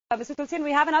Mr. Tulsian,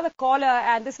 we have another caller,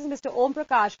 and this is Mr. Om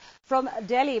Prakash from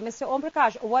Delhi. Mr. Om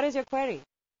Prakash, what is your query?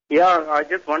 Yeah, I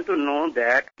just want to know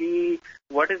that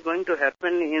what is going to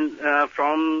happen in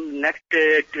from next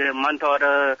month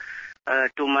or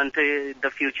 2 months,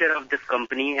 the future of this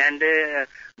company, and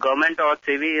government or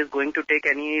SEBI is going to take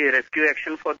any rescue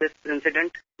action for this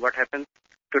incident? What happens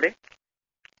today?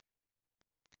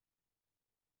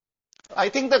 I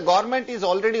think the government is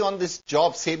already on this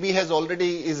job. SEBI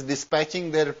is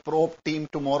dispatching their probe team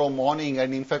tomorrow morning,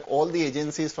 and in fact all the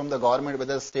agencies from the government,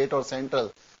 whether state or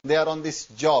central, they are on this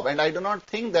job. And I do not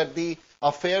think that the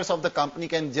affairs of the company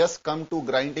can just come to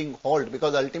grinding halt,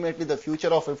 because ultimately the future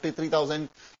of 53,000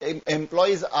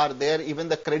 employees are there, even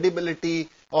the credibility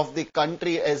of the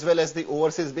country as well as the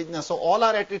overseas business. So all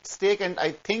are at its stake, and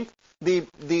I think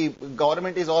the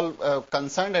government is all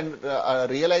concerned and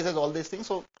realizes all these things.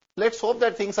 So let's hope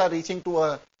that things are reaching to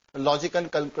a logical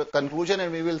conclusion,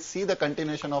 and we will see the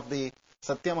continuation of the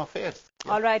Satyam affairs.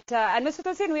 Yeah. All right. And Mr.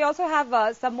 Tulsian, we also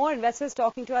have some more investors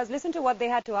talking to us. Listen to what they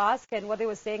had to ask and what they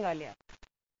were saying earlier.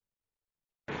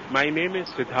 My name is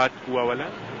Siddharth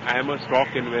Kuawala. I am a stock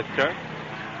investor.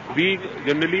 We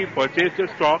generally purchase the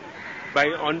stock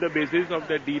on the basis of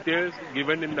the details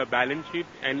given in the balance sheet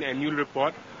and annual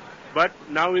report. But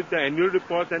now if the annual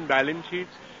reports and balance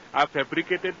sheets are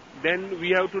fabricated, then we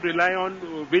have to rely on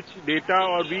which data,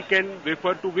 or we can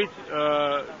refer to which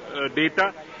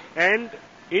data, and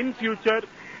in future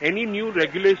any new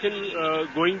regulation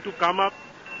going to come up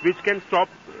which can stop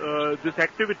this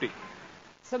activity.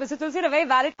 So, Mr. Tulsian, a very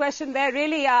valid question there.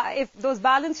 Really, if those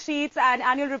balance sheets and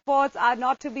annual reports are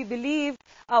not to be believed,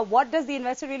 what does the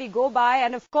investor really go by?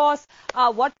 And of course,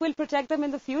 what will protect them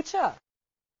in the future?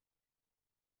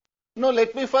 No,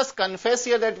 let me first confess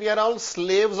here that we are all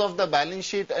slaves of the balance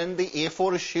sheet and the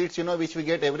A4 sheets, which we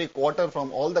get every quarter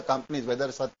from all the companies, whether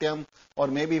Satyam or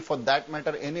maybe for that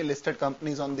matter any listed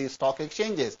companies on the stock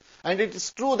exchanges. And it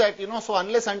is true that, so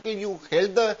unless until you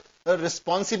held the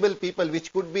responsible people,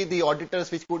 which could be the auditors,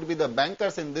 which could be the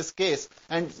bankers in this case,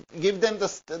 and give them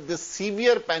the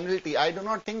severe penalty, I do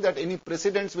not think that any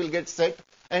precedents will get set,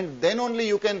 and then only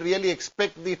you can really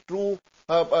expect the true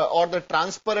or the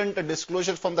transparent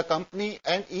disclosure from the company.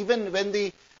 And even when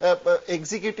the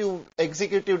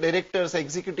executive directors,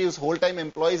 executives, whole-time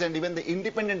employees, and even the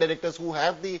independent directors who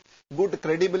have the good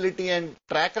credibility and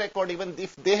track record, even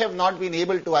if they have not been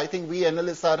able to, I think we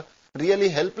analysts are really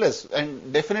helpless,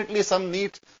 and definitely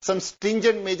some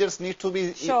stringent measures needs to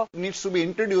be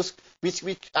introduced, which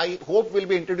I hope will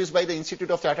be introduced by the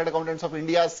Institute of Chartered Accountants of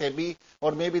India, SEBI,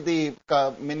 or maybe the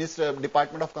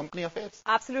Department of Company Affairs.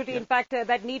 Absolutely. Yeah. In fact,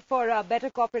 that need for better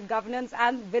corporate governance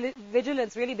and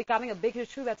vigilance really becoming a big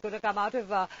issue that's going to come out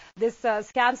of this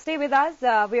scam. Stay with us.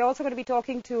 We're also going to be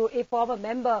talking to a former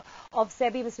member of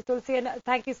SEBI, Mr. Tulsian.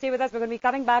 Thank you. Stay with us. We're going to be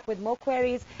coming back with more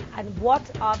queries and what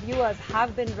our viewers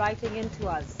have been writing into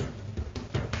us.